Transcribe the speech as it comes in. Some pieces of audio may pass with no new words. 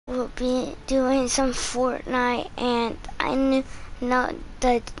will be doing some Fortnite, and I know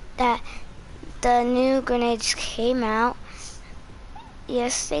that the new grenades came out.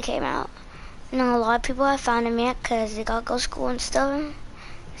 Yes, they came out. And a lot of people have found them yet because they gotta go to school and stuff.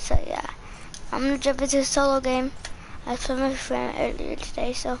 So yeah, I'm gonna jump into a solo game. I played with my friend earlier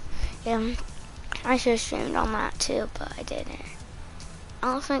today, so yeah, I should have streamed on that too, but I didn't.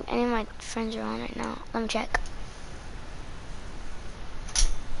 I don't think any of my friends are on right now. Let me check.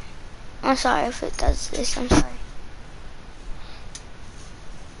 I'm sorry if it does this, I'm sorry.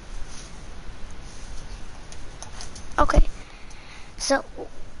 Okay, so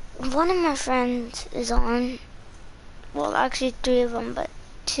one of my friends is on, well actually 3 of them, but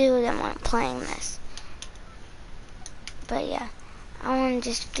 2 of them aren't playing this. But yeah, I want to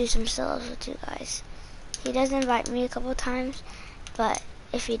just do some solos with you guys. He does invite me a couple times, but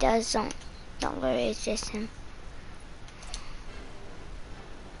if he does, don't worry, it's just him.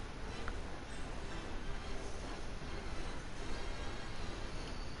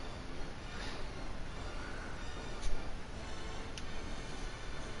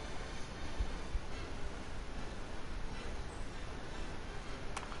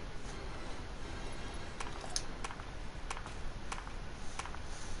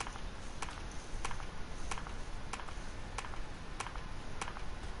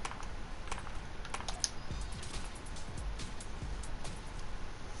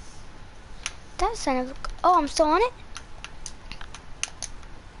 That son of a, oh, I'm still on it?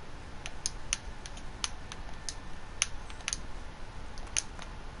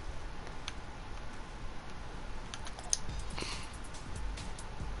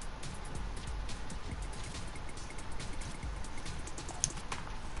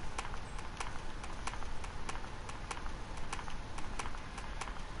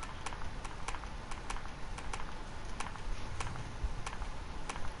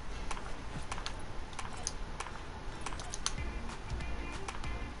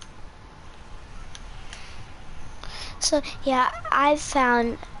 So yeah, I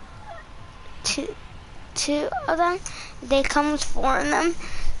found two of them. They come with 4 of them.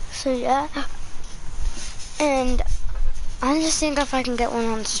 So yeah, and I'm just seeing if I can get one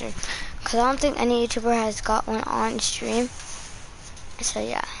on stream, cause I don't think any YouTuber has got one on stream. So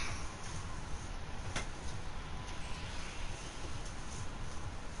yeah.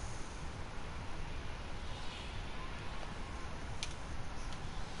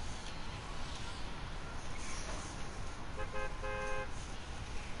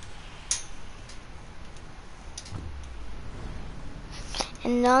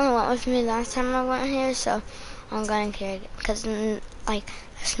 And no one went with me last time I went here, so I'm going here because like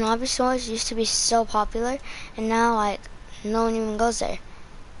snobby stores used to be so popular, and now like no one even goes there.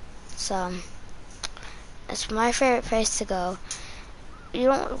 So it's my favorite place to go. You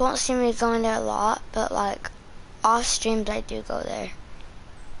won't see me going there a lot, but like off streams I do go there.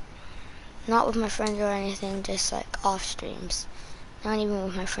 Not with my friends or anything, just like off streams. Not even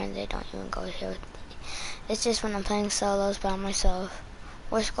with my friends, they don't even go here with me. It's just when I'm playing solos by myself.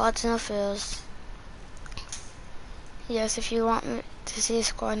 Or squads no fills. Yes, if you want me to see a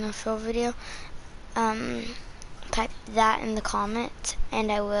squad no fill video, type that in the comments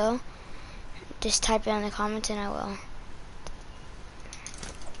and I will. Just type it in the comments and I will.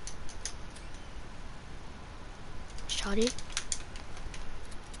 Shoddy.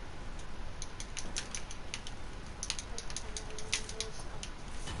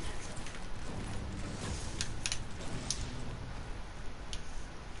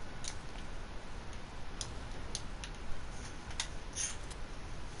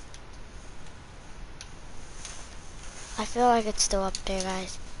 I feel like it's still up there,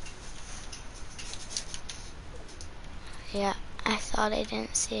 guys. Yeah, I thought I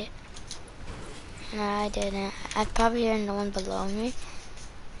didn't see it. No, I didn't. I'd probably hear no one below me.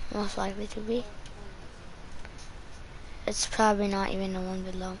 Most likely to be. It's probably not even the one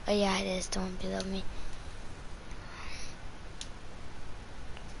below. Oh yeah, it is the one below me.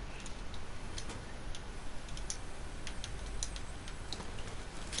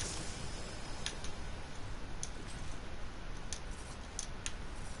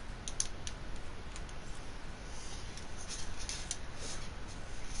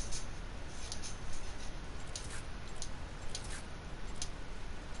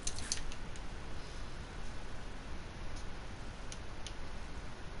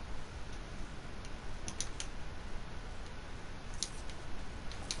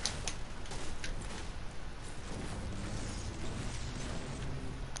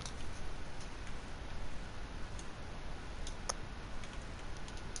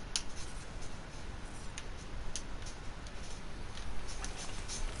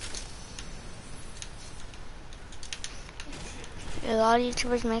 a lot of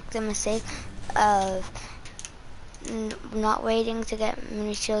YouTubers make the mistake of not waiting to get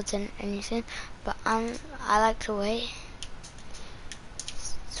mini shields and anything, but I like to wait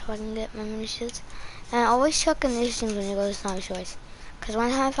so I can get my mini shields. And I always chuck in these things when you go to snobby shores. Cause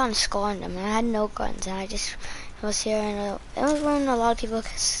one time I found a skull in them and I had no guns and I just was here and it was when a lot of people,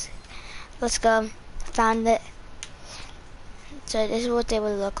 let's go, found it. So this is what they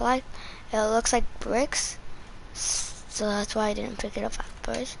would look like. It looks like bricks, so that's why I didn't pick it up at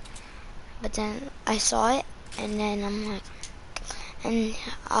first. But then I saw it, and then I'm like, and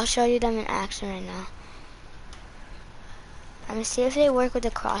I'll show you them in action right now. I'm gonna see if they work with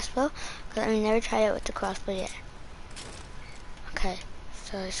the crossbow, because I've never tried it with the crossbow yet. Okay,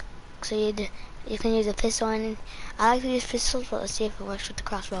 so you can use a pistol, and I like to use pistols, but let's see if it works with the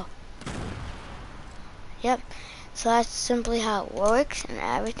crossbow. Yep, so that's simply how it works and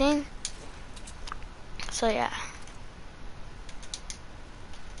everything. So yeah.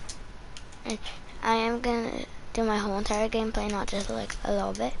 And I am gonna do my whole entire gameplay, not just like a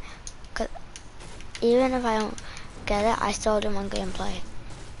little bit. Cause even if I don't get it, I still do my gameplay.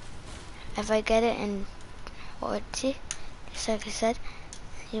 If I get it in see, just like I said,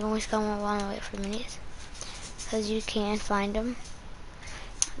 you always gonna want to wait for minutes, cause you can find them.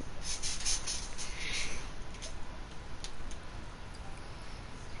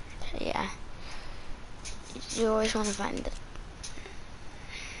 Yeah, you always want to find it.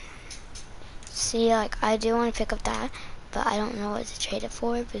 See, like, I do want to pick up that, but I don't know what to trade it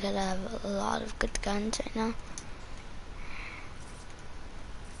for because I have a lot of good guns right now.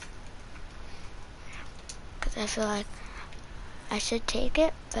 Because I feel like I should take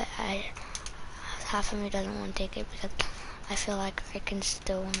it, but half of me doesn't want to take it because I feel like I can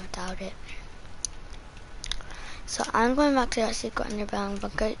still win without it. So I'm going back to that secret underground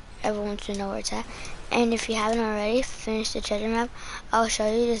bunker. Everyone wants to know where it's at. And if you haven't already finished the treasure map, I'll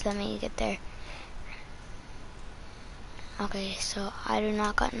show you. Just let me get there. Okay, so I do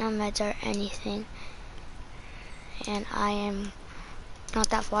not got no meds or anything, and I am not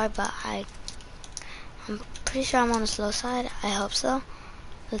that far, but I'm pretty sure I'm on the slow side. I hope so.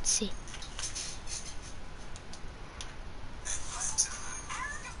 Let's see.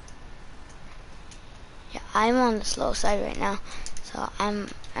 Yeah, I'm on the slow side right now, so I'm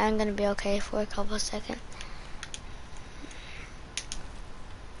gonna be okay for a couple of seconds.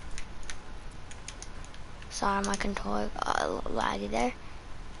 Sorry, my controller got a little laggy there.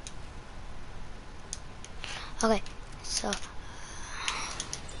 Okay, so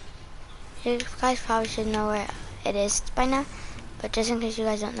you guys probably should know where it is by now, but just in case you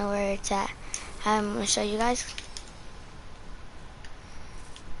guys don't know where it's at, I'm gonna show you guys.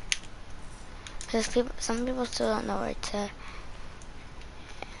 Because some people still don't know where it's at.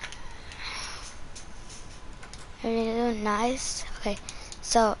 Everything's doing nice. Okay,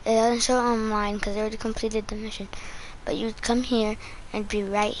 so it doesn't show online because I already completed the mission, but you come here and be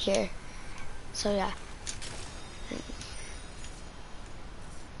right here. So yeah.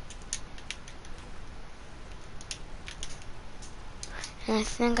 And I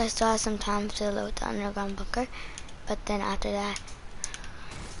think I still have some time to load the underground bunker, but then after that,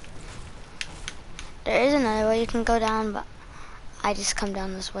 there is another way you can go down, but I just come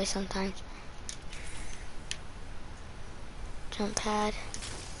down this way sometimes. Jump pad.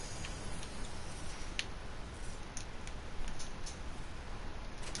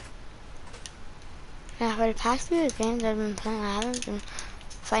 Yeah, for the past few games I've been playing, I haven't been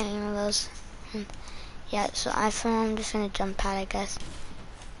fighting any of those. Yeah, so I feel I'm just gonna jump pad, I guess.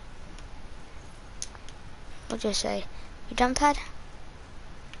 What'd you say? You jump pad?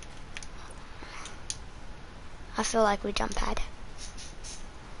 I feel like we jump pad.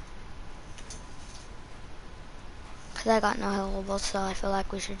 Cause I got no hillables, so I feel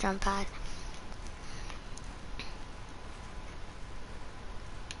like we should jump pad.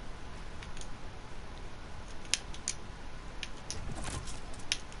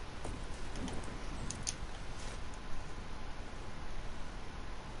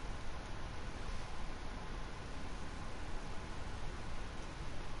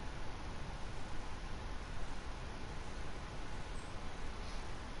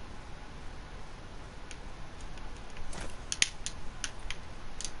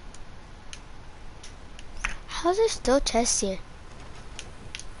 How's there still chests here?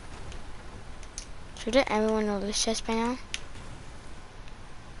 Shouldn't everyone know this chest by now?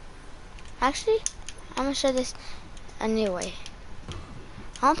 Actually, I'm gonna show this a new way.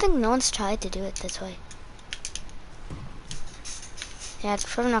 I don't think no one's tried to do it this way. Yeah,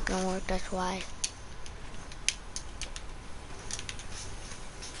 it's probably not gonna work, that's why.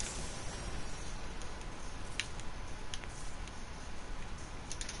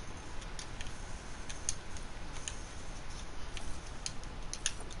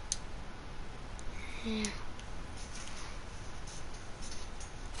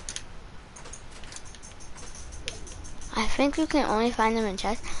 think you can only find them in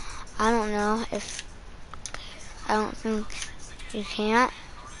chests. I don't know if, I don't think you can't,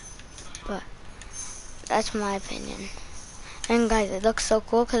 but that's my opinion. And guys, it looks so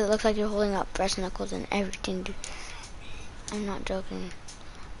cool because it looks like you're holding up breast knuckles and everything, dude. I'm not joking.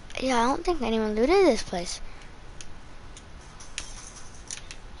 Yeah, I don't think anyone looted this place.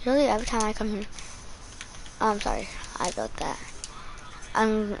 Really, every time I come here, oh, I'm sorry, I built that.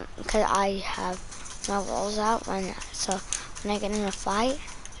 Cause I have my walls out, so when I get in a fight,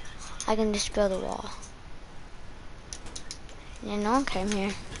 I can just build a wall. Yeah, no one came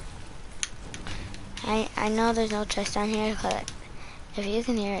here. I know there's no chest down here, but if you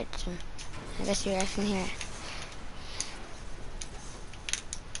can hear it, I guess you guys can hear it.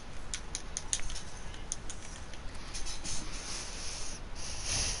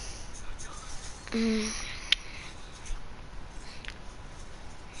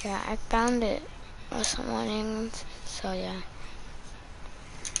 Yeah, I found it this morning, so yeah.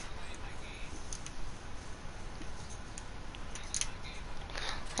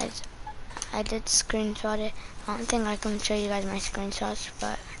 I did screenshot it. I don't think I can show you guys my screenshots,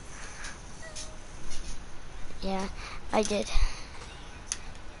 but yeah, I did.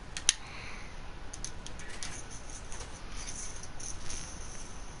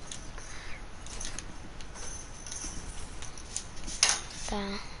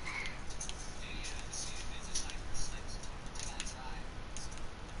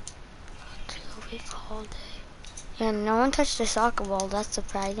 We called it. Yeah, no one touched the soccer ball. That's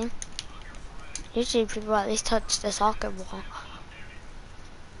surprising. Usually people at least touch the soccer ball.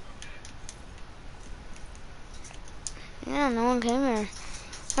 Yeah, no one came here.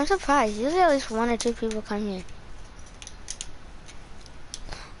 I'm surprised. Usually at least 1 or 2 people come here.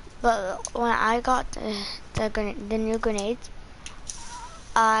 But when I got the new grenades,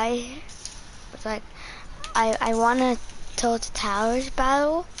 I was like, I want to tilt the towers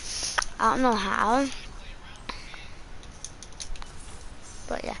battle. I don't know how.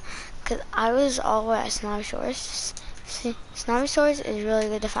 But yeah, because I was all the way at Snobby Shores. See, Snobby Shores is really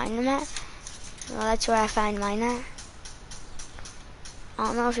good to find them at. Well, that's where I find mine at. I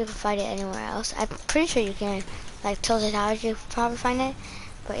don't know if you can find it anywhere else. I'm pretty sure you can. Like Tilted Towers, you can probably find it.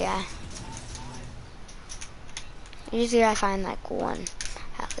 But yeah. Usually I find like 1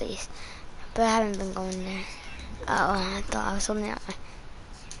 at least. But I haven't been going there. Oh, I thought I was holding out my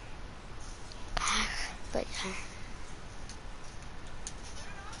back. But yeah.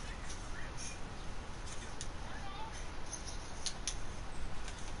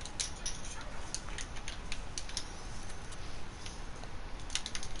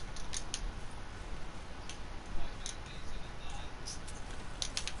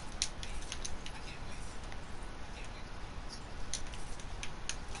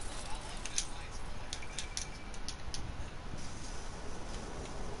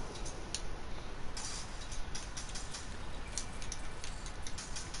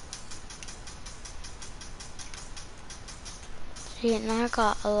 See, now I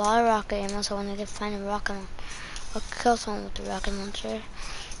got a lot of rocket ammo, so when I can find a rocket launcher, or kill someone with the rocket launcher,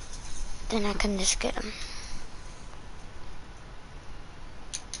 then I can just get them.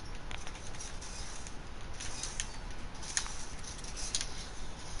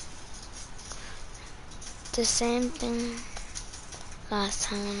 The same thing last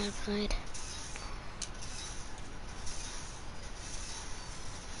time when I played.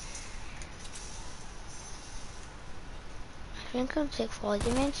 I think I'll take fall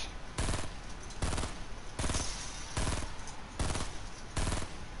damage.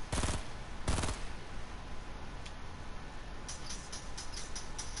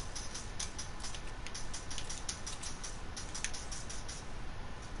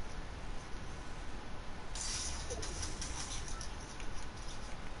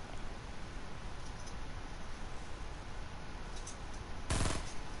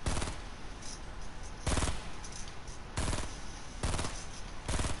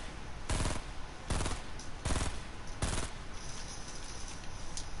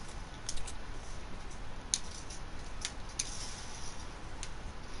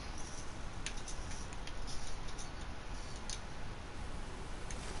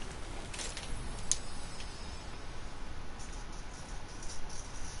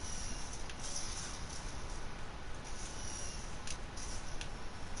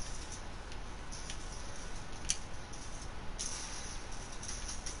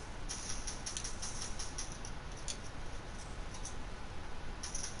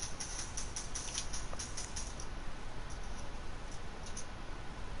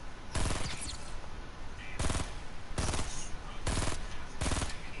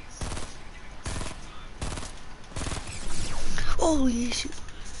 Holy shit.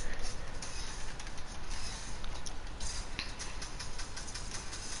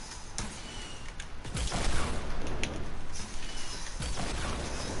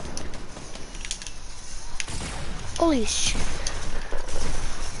 Holy shit.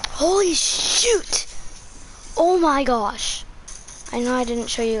 Holy shoot. Oh my gosh. I know I didn't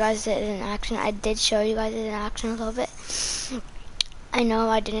show you guys it in action. I did show you guys it in action a little bit. I know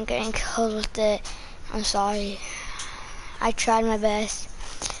I didn't get any kills with it. I'm sorry. I tried my best.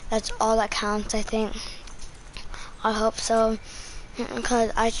 That's all that counts, I think. I hope so.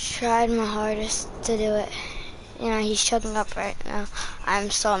 Because I tried my hardest to do it. You know, he's choking up right now. I'm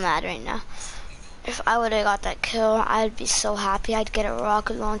so mad right now. If I would have got that kill, I'd be so happy. I'd get a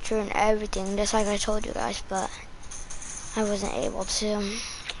rocket launcher and everything, just like I told you guys, but I wasn't able to.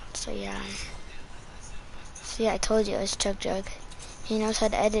 So yeah. See, I told you it was Chug Jug. He knows how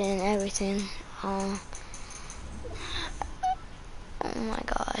to edit and everything. Oh my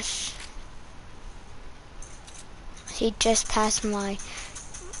gosh. He just passed the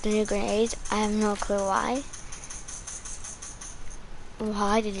new grenades. I have no clue why.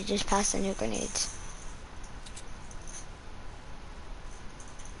 Why did he just pass the new grenades?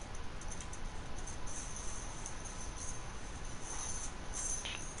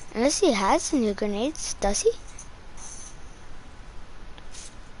 Unless he has the new grenades, does he?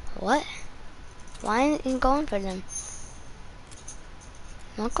 What? Why ain't he going for them?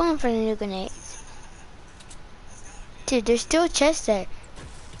 I'm not going for the new grenades. Dude, there's still a chest there.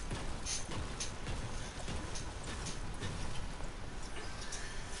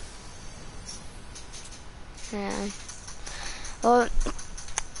 Yeah. Well,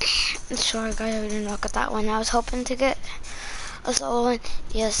 sorry guys, I didn't look at that one. I was hoping to get a solo win.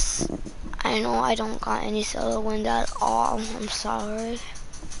 Yes, I know I don't got any solo wins at all. I'm sorry.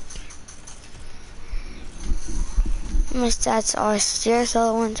 My stats are 0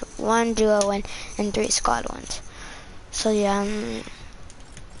 solo wins, 1 duo win, and 3 squad wins. So yeah,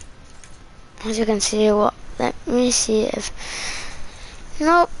 as you can see, well, let me see if,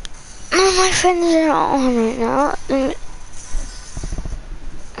 nope, none of my friends are on right now.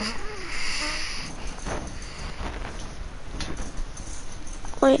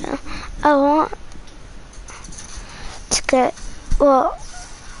 Wait, I want to get, well,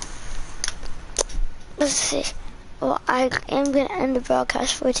 let's see. Well, I am going to end the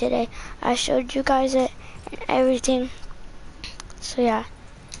broadcast for today. I showed you guys it and everything. So yeah.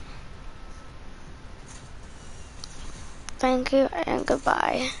 Thank you and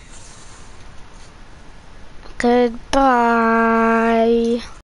goodbye. Goodbye.